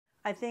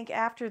I think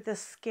after the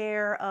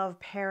scare of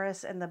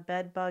Paris and the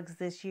bed bugs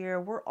this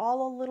year, we're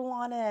all a little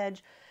on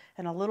edge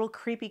and a little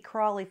creepy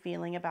crawly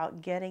feeling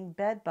about getting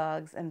bed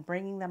bugs and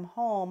bringing them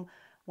home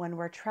when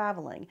we're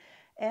traveling.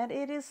 And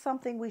it is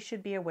something we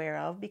should be aware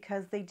of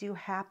because they do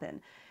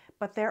happen.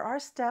 But there are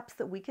steps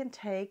that we can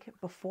take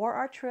before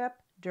our trip,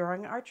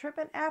 during our trip,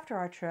 and after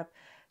our trip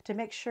to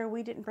make sure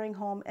we didn't bring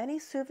home any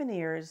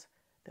souvenirs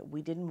that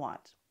we didn't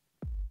want.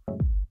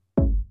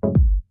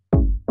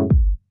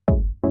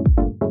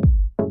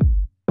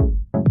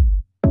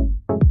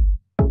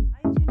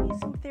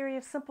 Theory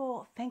of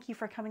Simple. Thank you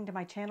for coming to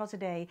my channel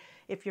today.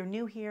 If you're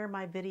new here,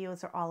 my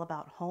videos are all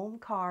about home,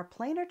 car,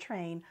 plane, or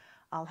train.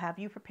 I'll have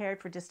you prepared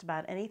for just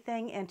about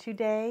anything. And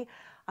today,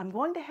 I'm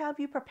going to have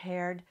you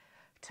prepared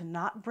to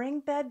not bring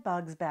bed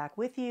bugs back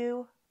with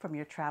you from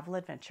your travel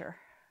adventure.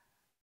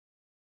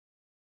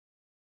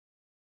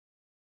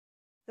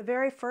 The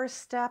very first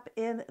step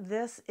in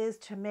this is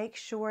to make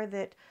sure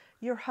that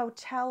your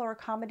hotel or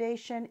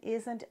accommodation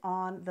isn't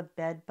on the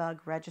bed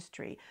bug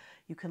registry.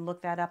 You can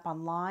look that up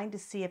online to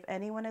see if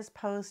anyone has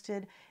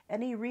posted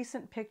any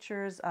recent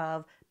pictures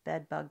of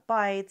bed bug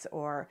bites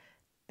or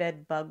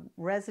bed bug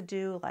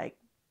residue like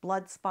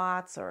blood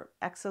spots or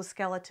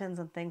exoskeletons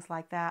and things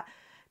like that,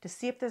 to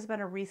see if there's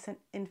been a recent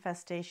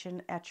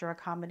infestation at your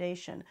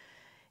accommodation.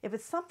 If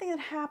it's something that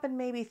happened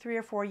maybe 3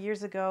 or 4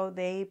 years ago,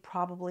 they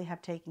probably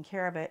have taken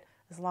care of it,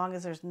 as long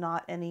as there's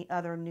not any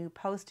other new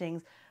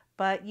postings.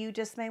 But you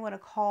just may want to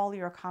call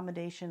your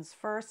accommodations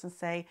first and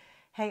say,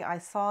 hey, I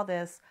saw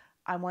this.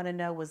 I want to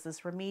know, was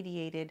this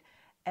remediated?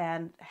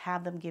 And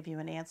have them give you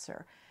an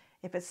answer.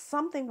 If it's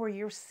something where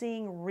you're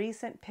seeing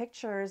recent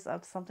pictures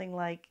of something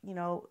like,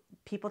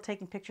 people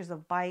taking pictures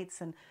of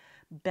bites and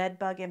bed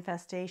bug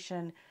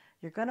infestation,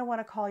 you're going to want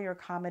to call your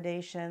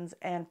accommodations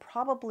and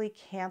probably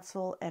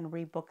cancel and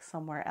rebook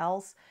somewhere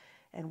else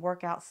and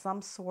work out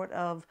some sort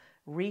of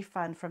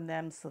refund from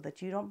them so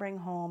that you don't bring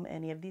home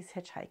any of these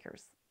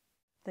hitchhikers.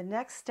 The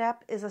next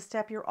step is a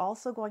step you're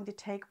also going to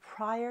take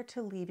prior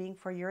to leaving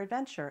for your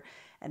adventure,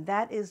 and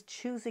that is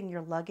choosing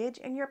your luggage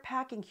and your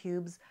packing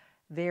cubes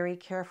very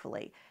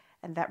carefully.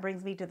 And that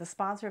brings me to the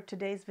sponsor of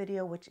today's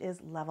video, which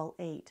is Level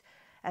 8.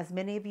 As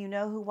many of you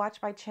know who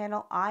watch my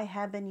channel, I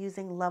have been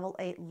using Level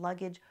 8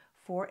 luggage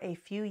for a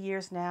few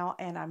years now,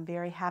 and I'm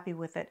very happy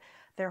with it.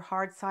 Their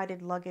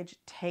hard-sided luggage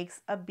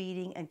takes a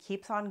beating and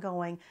keeps on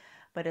going,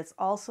 but it's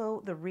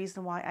also the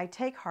reason why I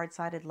take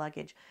hard-sided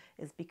luggage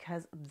is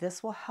because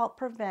this will help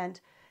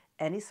prevent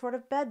any sort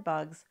of bed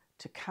bugs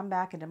to come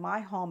back into my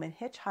home and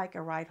hitchhike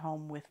a ride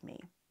home with me.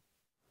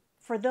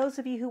 For those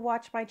of you who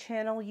watch my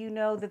channel, you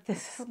know that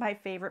this is my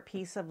favorite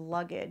piece of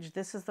luggage.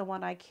 This is the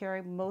one I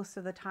carry most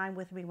of the time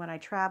with me when I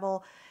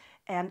travel,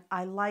 and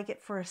I like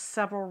it for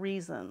several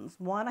reasons.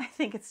 One, I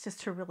think it's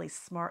just a really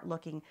smart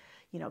looking,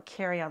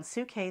 carry-on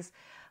suitcase,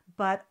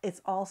 but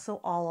it's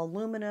also all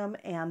aluminum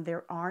and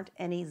there aren't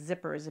any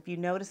zippers. If you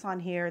notice on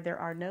here, there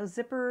are no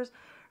zippers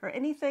or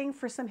anything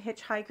for some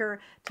hitchhiker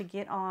to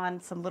get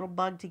on, some little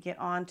bug to get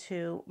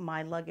onto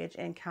my luggage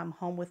and come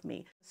home with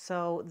me.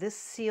 So this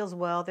seals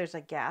well. There's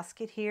a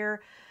gasket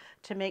here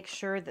to make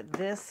sure that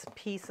this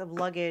piece of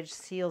luggage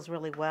seals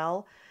really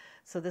well.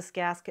 So this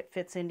gasket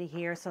fits into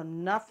here, so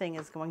nothing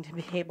is going to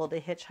be able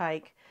to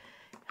hitchhike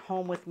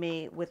home with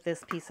me with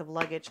this piece of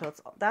luggage. So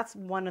that's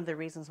one of the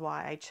reasons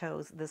why I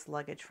chose this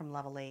luggage from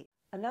Level 8.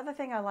 Another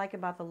thing I like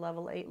about the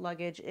Level 8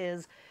 luggage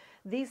is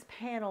these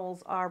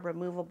panels are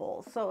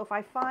removable. So if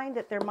I find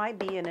that there might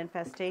be an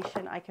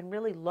infestation, I can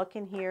really look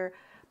in here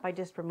by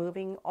just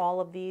removing all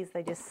of these.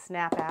 They just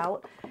snap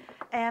out.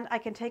 And I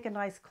can take a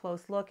nice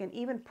close look and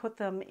even put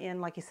them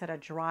in, like you said, a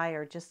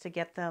dryer just to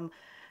get them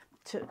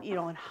to,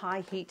 in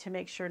high heat to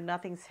make sure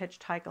nothing's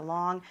hitchhiked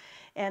along.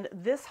 And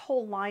this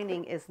whole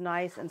lining is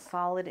nice and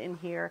solid in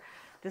here.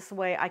 This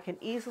way I can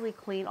easily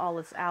clean all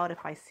this out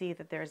if I see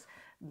that there's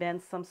been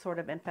some sort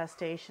of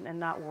infestation and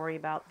not worry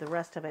about the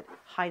rest of it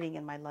hiding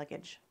in my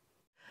luggage.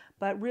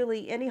 But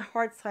really, any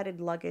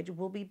hard-sided luggage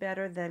will be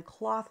better than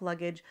cloth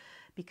luggage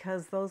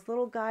because those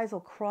little guys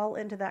will crawl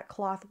into that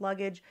cloth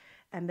luggage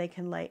and they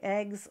can lay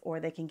eggs or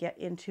they can get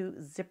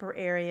into zipper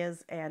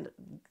areas and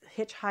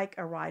hitchhike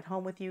a ride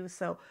home with you.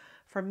 So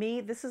for me,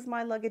 this is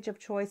my luggage of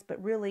choice,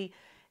 but really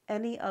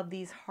any of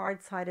these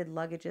hard-sided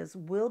luggages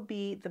will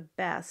be the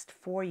best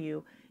for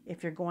you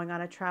if you're going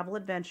on a travel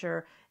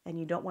adventure and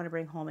you don't want to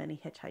bring home any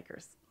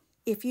hitchhikers.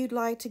 If you'd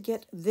like to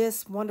get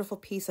this wonderful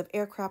piece of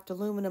aircraft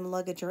aluminum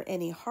luggage or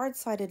any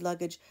hard-sided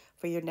luggage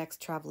for your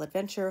next travel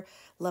adventure,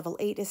 Level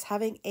 8 is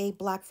having a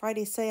Black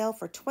Friday sale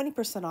for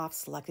 20% off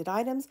selected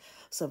items,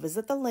 so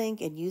visit the link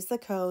and use the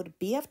code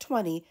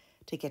BF20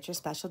 to get your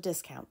special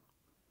discount.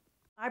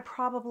 I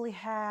probably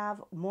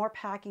have more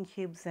packing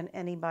cubes than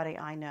anybody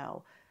I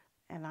know,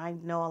 and I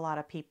know a lot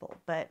of people,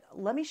 but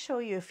let me show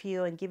you a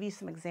few and give you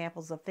some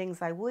examples of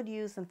things I would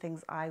use and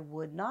things I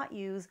would not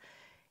use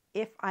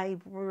if I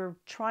were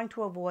trying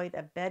to avoid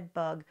a bed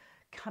bug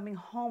coming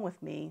home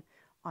with me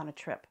on a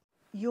trip.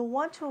 You'll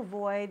want to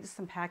avoid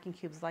some packing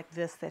cubes like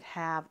this that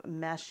have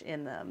mesh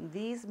in them.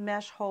 These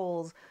mesh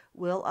holes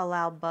will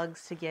allow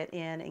bugs to get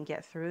in and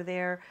get through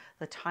there.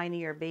 The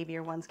tinier,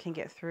 babier ones can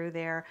get through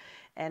there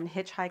and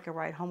hitchhike a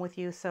ride home with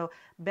you. So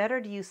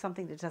better to use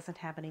something that doesn't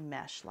have any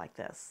mesh like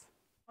this.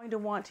 Going to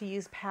want to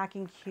use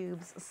packing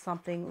cubes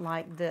something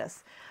like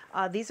this.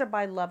 These are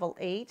by level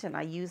 8 and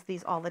I use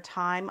these all the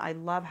time. I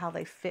love how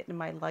they fit in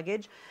my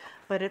luggage,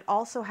 but it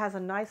also has a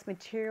nice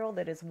material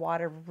that is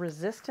water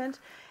resistant,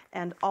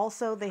 and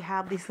also they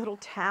have these little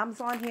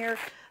tabs on here,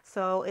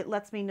 so it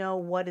lets me know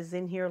what is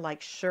in here,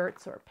 like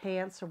shirts or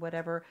pants or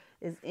whatever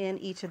is in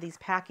each of these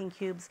packing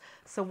cubes.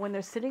 So when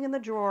they're sitting in the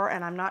drawer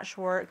and I'm not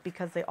sure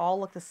because they all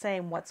look the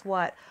same what's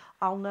what,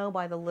 I'll know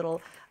by the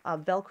little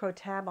Velcro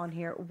tab on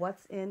here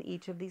what's in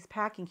each of these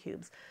packing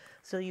cubes.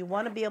 So you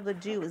want to be able to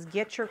do is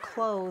get your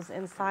clothes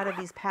inside of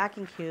these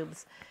packing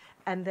cubes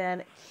and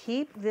then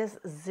keep this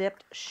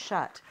zipped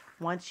shut.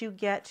 Once you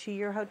get to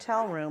your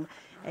hotel room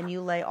and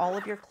you lay all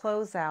of your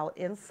clothes out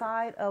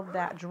inside of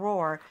that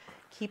drawer,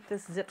 keep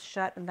this zipped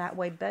shut, and that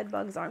way bed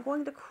bugs aren't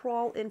going to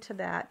crawl into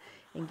that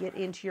and get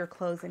into your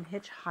clothes and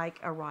hitchhike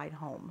a ride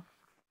home.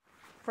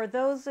 For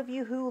those of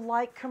you who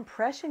like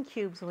compression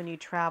cubes when you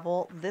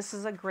travel, this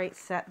is a great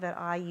set that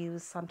I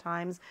use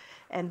sometimes,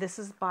 and this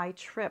is by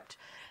Tripped.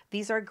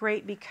 These are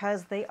great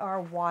because they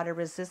are water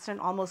resistant,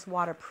 almost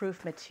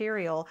waterproof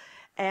material,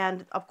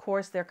 and of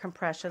course they're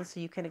compression, so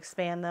you can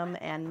expand them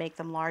and make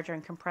them larger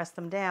and compress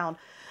them down.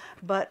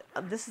 But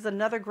this is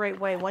another great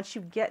way. Once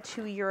you get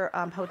to your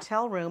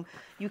hotel room,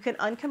 you can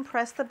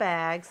uncompress the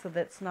bag so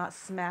that it's not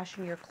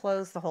smashing your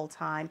clothes the whole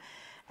time,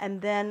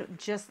 and then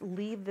just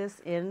leave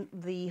this in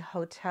the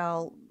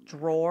hotel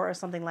drawer or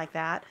something like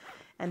that,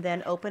 and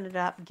then open it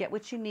up, get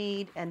what you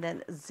need, and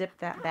then zip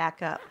that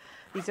back up.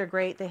 These are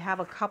great. They have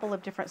a couple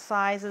of different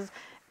sizes,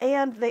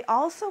 and they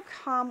also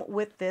come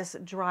with this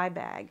dry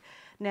bag.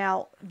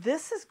 Now,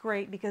 this is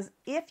great because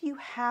if you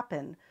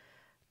happen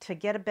to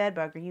get a bed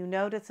bug, or you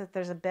notice that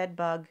there's a bed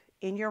bug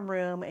in your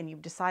room and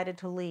you've decided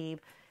to leave,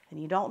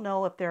 and you don't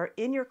know if they're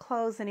in your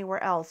clothes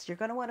anywhere else, you're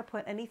going to want to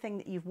put anything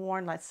that you've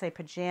worn, let's say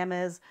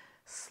pajamas,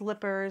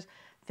 slippers,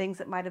 things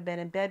that might have been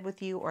in bed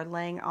with you or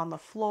laying on the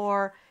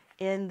floor,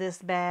 in this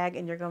bag,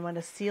 and you're going to want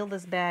to seal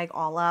this bag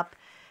all up.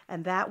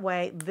 And that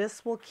way,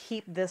 this will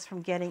keep this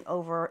from getting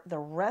over the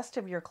rest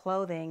of your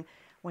clothing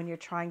when you're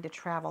trying to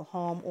travel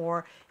home.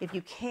 Or if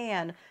you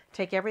can,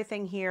 take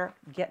everything here,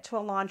 get to a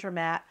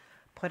laundromat,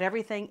 put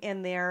everything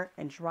in there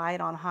and dry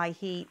it on high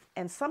heat.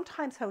 And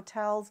sometimes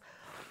hotels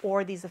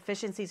or these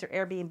efficiencies or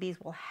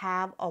Airbnbs will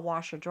have a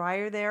washer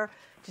dryer there.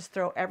 Just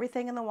throw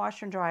everything in the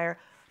washer and dryer,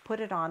 put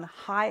it on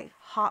high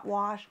hot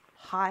wash,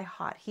 high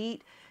hot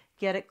heat,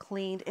 get it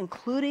cleaned,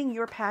 including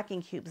your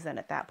packing cubes in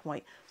at that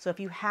point. So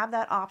if you have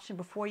that option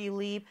before you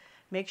leave,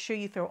 make sure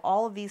you throw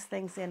all of these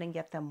things in and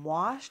get them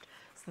washed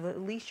so that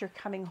at least you're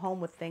coming home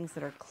with things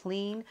that are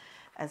clean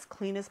as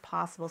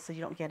possible so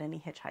you don't get any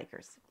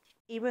hitchhikers.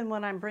 Even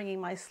when I'm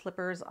bringing my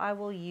slippers, I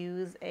will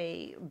use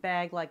a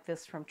bag like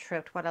this from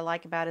Tripped. What I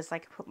like about it is I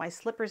can put my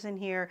slippers in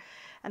here,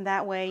 and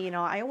that way,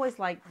 I always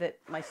like that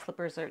my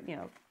slippers are,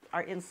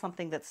 are in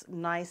something that's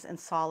nice and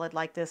solid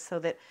like this, so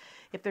that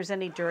if there's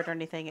any dirt or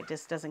anything, it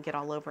just doesn't get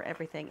all over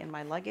everything in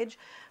my luggage.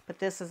 But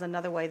this is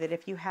another way that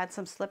if you had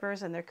some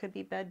slippers and there could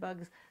be bed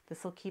bugs,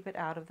 this will keep it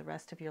out of the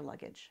rest of your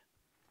luggage.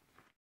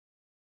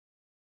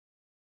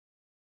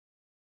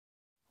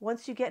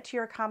 Once you get to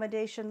your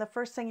accommodation, the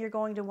first thing you're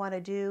going to want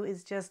to do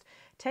is just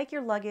take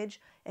your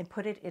luggage and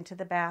put it into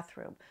the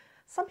bathroom.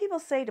 Some people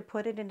say to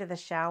put it into the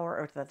shower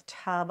or the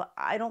tub.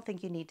 I don't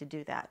think you need to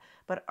do that,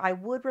 but I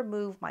would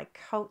remove my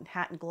coat and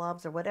hat and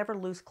gloves or whatever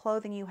loose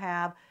clothing you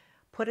have,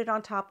 put it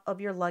on top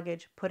of your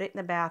luggage, put it in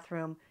the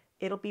bathroom.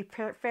 It'll be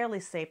fairly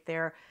safe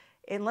there.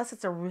 Unless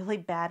it's a really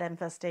bad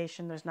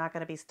infestation, there's not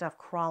going to be stuff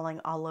crawling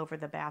all over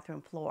the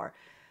bathroom floor.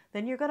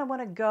 Then you're going to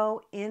want to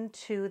go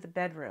into the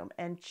bedroom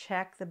and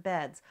check the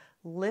beds.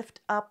 Lift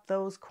up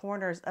those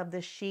corners of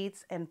the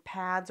sheets and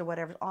pads or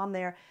whatever's on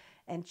there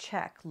and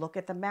check. Look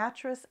at the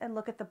mattress and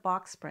look at the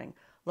box spring.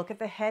 Look at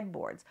the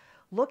headboards.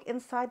 Look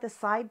inside the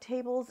side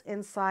tables,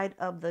 inside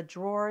of the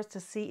drawers to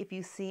see if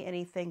you see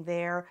anything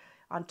there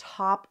on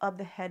top of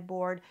the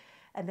headboard.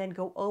 And then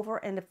go over,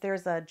 and if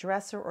there's a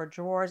dresser or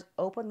drawers,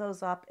 open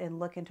those up and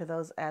look into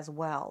those as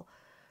well.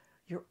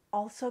 You're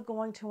also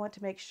going to want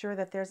to make sure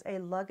that there's a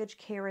luggage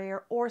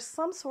carrier or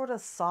some sort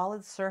of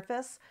solid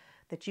surface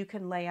that you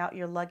can lay out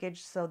your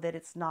luggage so that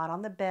it's not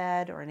on the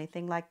bed or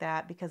anything like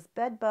that, because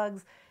bed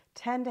bugs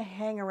tend to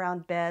hang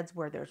around beds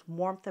where there's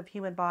warmth of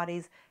human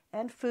bodies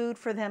and food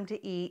for them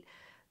to eat,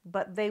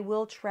 but they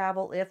will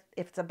travel if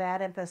it's a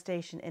bad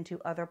infestation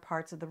into other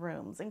parts of the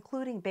rooms,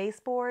 including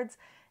baseboards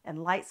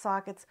and light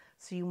sockets.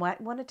 So you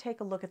might want to take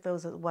a look at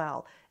those as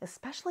well,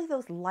 especially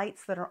those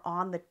lights that are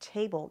on the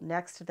table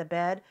next to the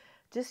bed.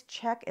 Just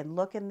check and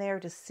look in there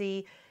to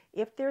see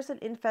if there's an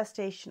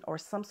infestation or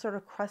some sort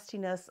of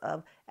crustiness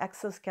of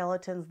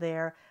exoskeletons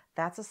there.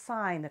 That's a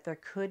sign that there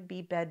could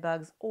be bed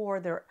bugs, or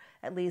there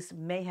at least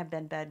may have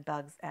been bed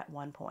bugs at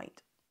one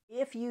point.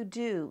 If you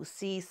do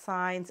see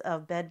signs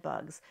of bed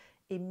bugs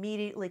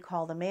immediately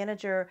call the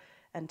manager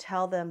and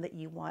tell them that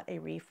you want a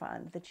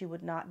refund, that you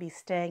would not be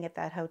staying at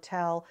that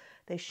hotel.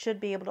 They should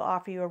be able to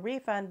offer you a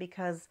refund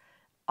because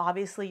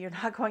obviously you're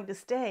not going to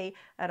stay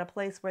at a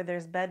place where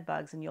there's bed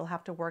bugs, and you'll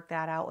have to work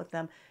that out with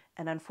them.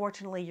 And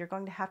unfortunately, you're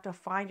going to have to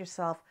find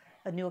yourself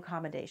a new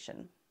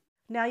accommodation.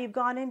 Now you've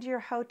gone into your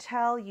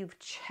hotel, you've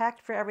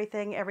checked for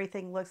everything,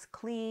 everything looks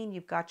clean,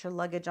 you've got your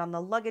luggage on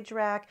the luggage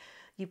rack,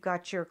 you've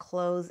got your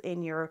clothes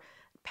in your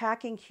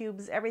packing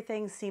cubes,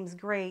 everything seems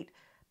great,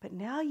 but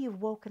now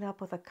you've woken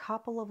up with a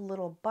couple of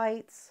little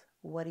bites.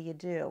 What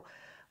do?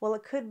 Well,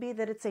 it could be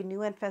that it's a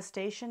new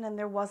infestation and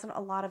there wasn't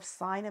a lot of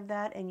sign of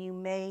that, and you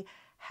may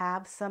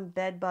have some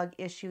bed bug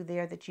issue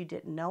there that you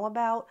didn't know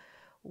about.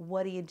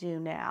 What do you do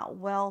now?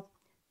 Well,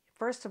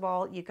 first of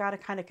all, you got to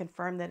kind of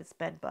confirm that it's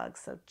bed bugs.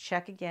 So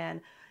check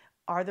again.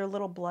 Are there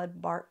little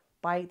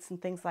bites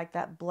and things like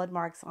that, blood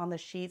marks on the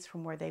sheets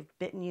from where they've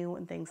bitten you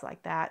and things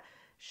like that?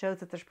 Shows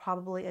that there's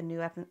probably a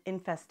new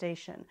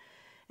infestation.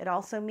 It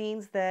also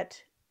means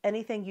that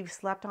anything you've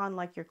slept on,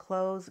 like your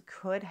clothes,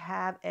 could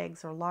have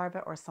eggs or larvae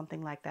or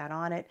something like that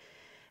on it.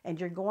 And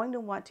you're going to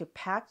want to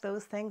pack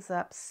those things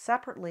up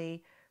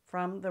separately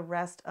from the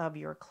rest of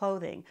your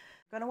clothing.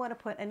 You're going to want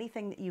to put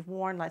anything that you've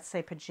worn, let's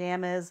say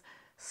pajamas,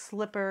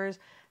 slippers,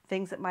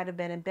 things that might have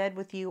been in bed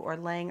with you or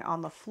laying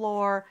on the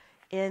floor,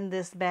 in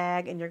this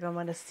bag, and you're going to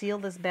want to seal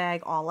this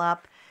bag all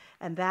up.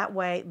 And that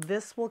way,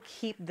 this will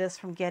keep this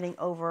from getting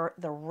over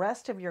the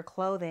rest of your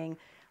clothing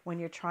when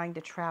you're trying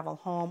to travel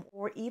home,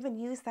 or even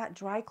use that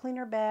dry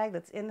cleaner bag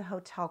that's in the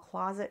hotel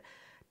closet.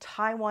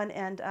 Tie one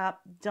end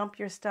up, dump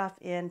your stuff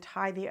in,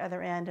 tie the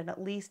other end, and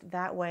at least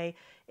that way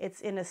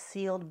it's in a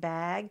sealed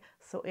bag.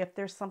 So if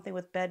there's something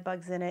with bed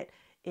bugs in it,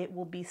 it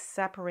will be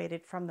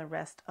separated from the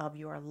rest of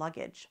your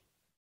luggage.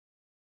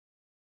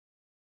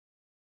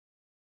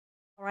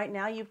 All right,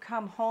 now you've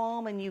come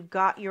home and you've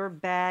got your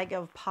bag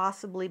of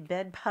possibly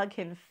bed bug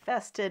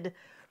infested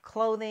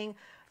clothing.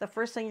 The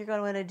first thing you're going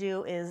to want to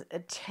do is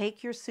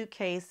take your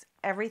suitcase,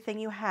 everything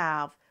you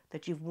have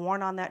that you've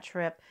worn on that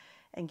trip,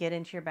 and get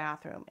into your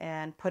bathroom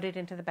and put it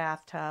into the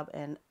bathtub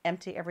and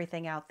empty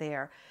everything out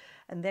there.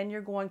 And then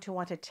you're going to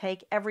want to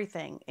take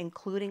everything,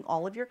 including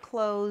all of your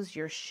clothes,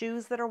 your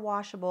shoes that are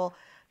washable,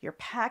 your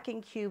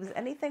packing cubes,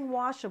 anything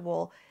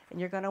washable, and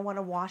you're going to want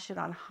to wash it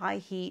on high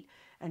heat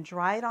and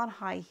dry it on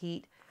high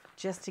heat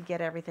just to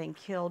get everything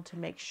killed, to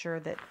make sure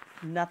that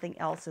nothing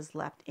else is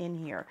left in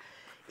here.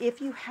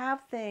 If you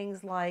have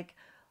things like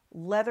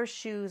leather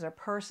shoes or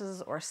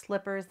purses or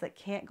slippers that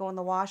can't go in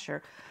the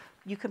washer,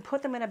 you can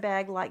put them in a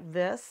bag like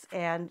this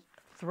and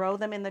throw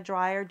them in the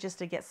dryer just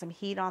to get some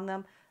heat on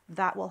them.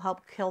 That will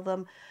help kill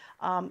them.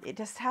 It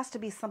just has to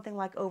be something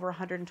like over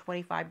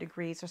 125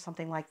 degrees or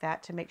something like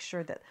that to make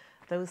sure that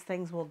those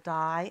things will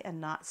die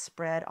and not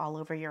spread all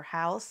over your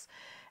house.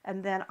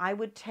 And then I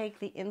would take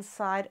the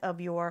inside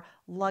of your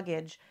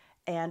luggage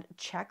and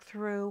check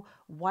through,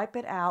 wipe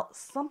it out,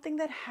 something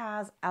that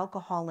has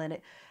alcohol in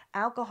it.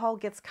 Alcohol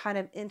gets kind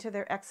of into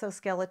their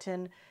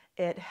exoskeleton.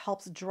 It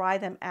helps dry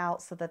them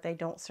out so that they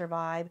don't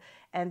survive.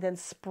 And then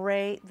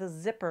spray the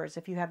zippers.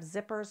 If you have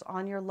zippers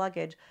on your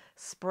luggage,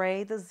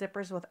 spray the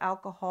zippers with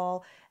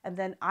alcohol. And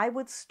then I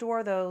would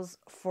store those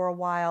for a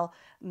while,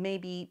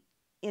 maybe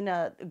in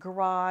a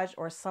garage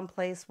or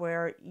someplace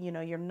where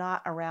you're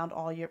not around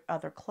all your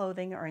other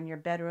clothing, or in your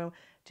bedroom,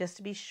 just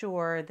to be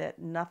sure that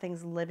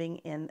nothing's living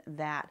in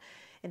that.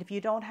 And if you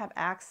don't have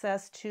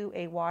access to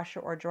a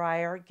washer or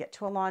dryer, get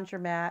to a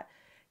laundromat,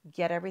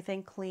 get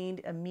everything cleaned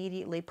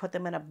immediately, put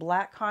them in a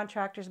black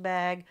contractor's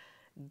bag,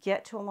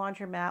 get to a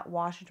laundromat,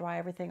 wash and dry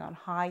everything on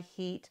high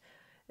heat,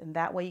 and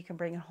that way you can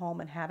bring it home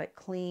and have it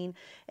clean.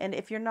 And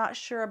if you're not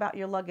sure about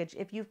your luggage,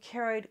 if you've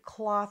carried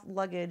cloth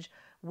luggage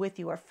with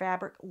you or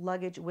fabric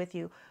luggage with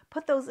you,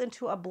 put those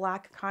into a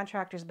black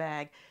contractor's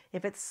bag.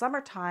 If it's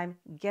summertime,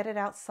 get it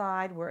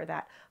outside where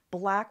that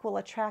black will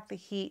attract the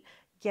heat,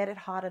 get it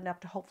hot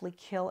enough to hopefully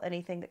kill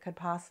anything that could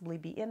possibly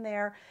be in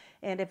there.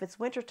 And if it's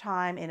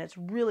wintertime and it's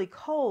really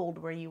cold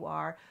where you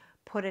are,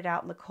 put it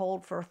out in the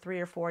cold for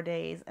 3 or 4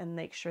 days and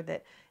make sure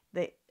that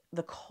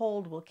the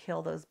cold will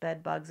kill those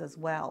bed bugs as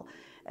well.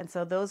 And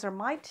so those are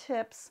my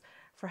tips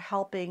for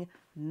helping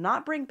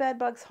not bring bed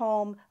bugs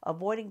home,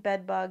 avoiding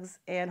bed bugs,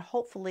 and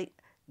hopefully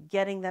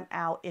getting them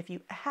out if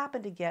you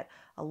happen to get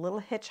a little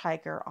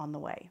hitchhiker on the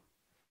way.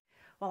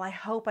 Well, I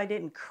hope I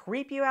didn't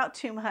creep you out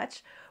too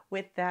much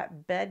with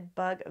that bed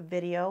bug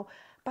video,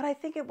 but I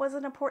think it was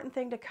an important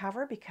thing to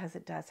cover because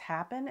it does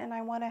happen, and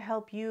I want to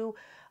help you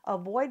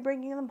avoid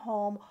bringing them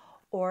home,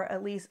 or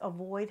at least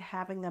avoid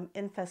having them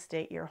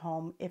infestate your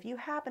home if you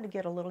happen to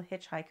get a little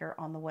hitchhiker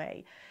on the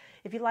way.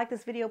 If you like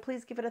this video,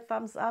 please give it a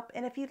thumbs up.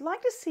 And if you'd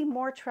like to see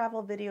more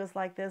travel videos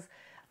like this,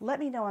 let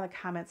me know in the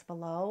comments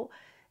below.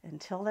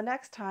 Until the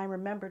next time,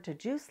 remember to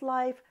juice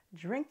life,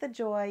 drink the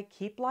joy,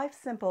 keep life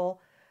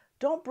simple.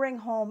 Don't bring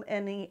home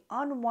any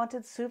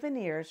unwanted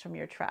souvenirs from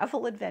your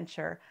travel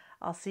adventure.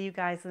 I'll see you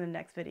guys in the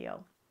next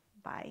video.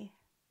 Bye.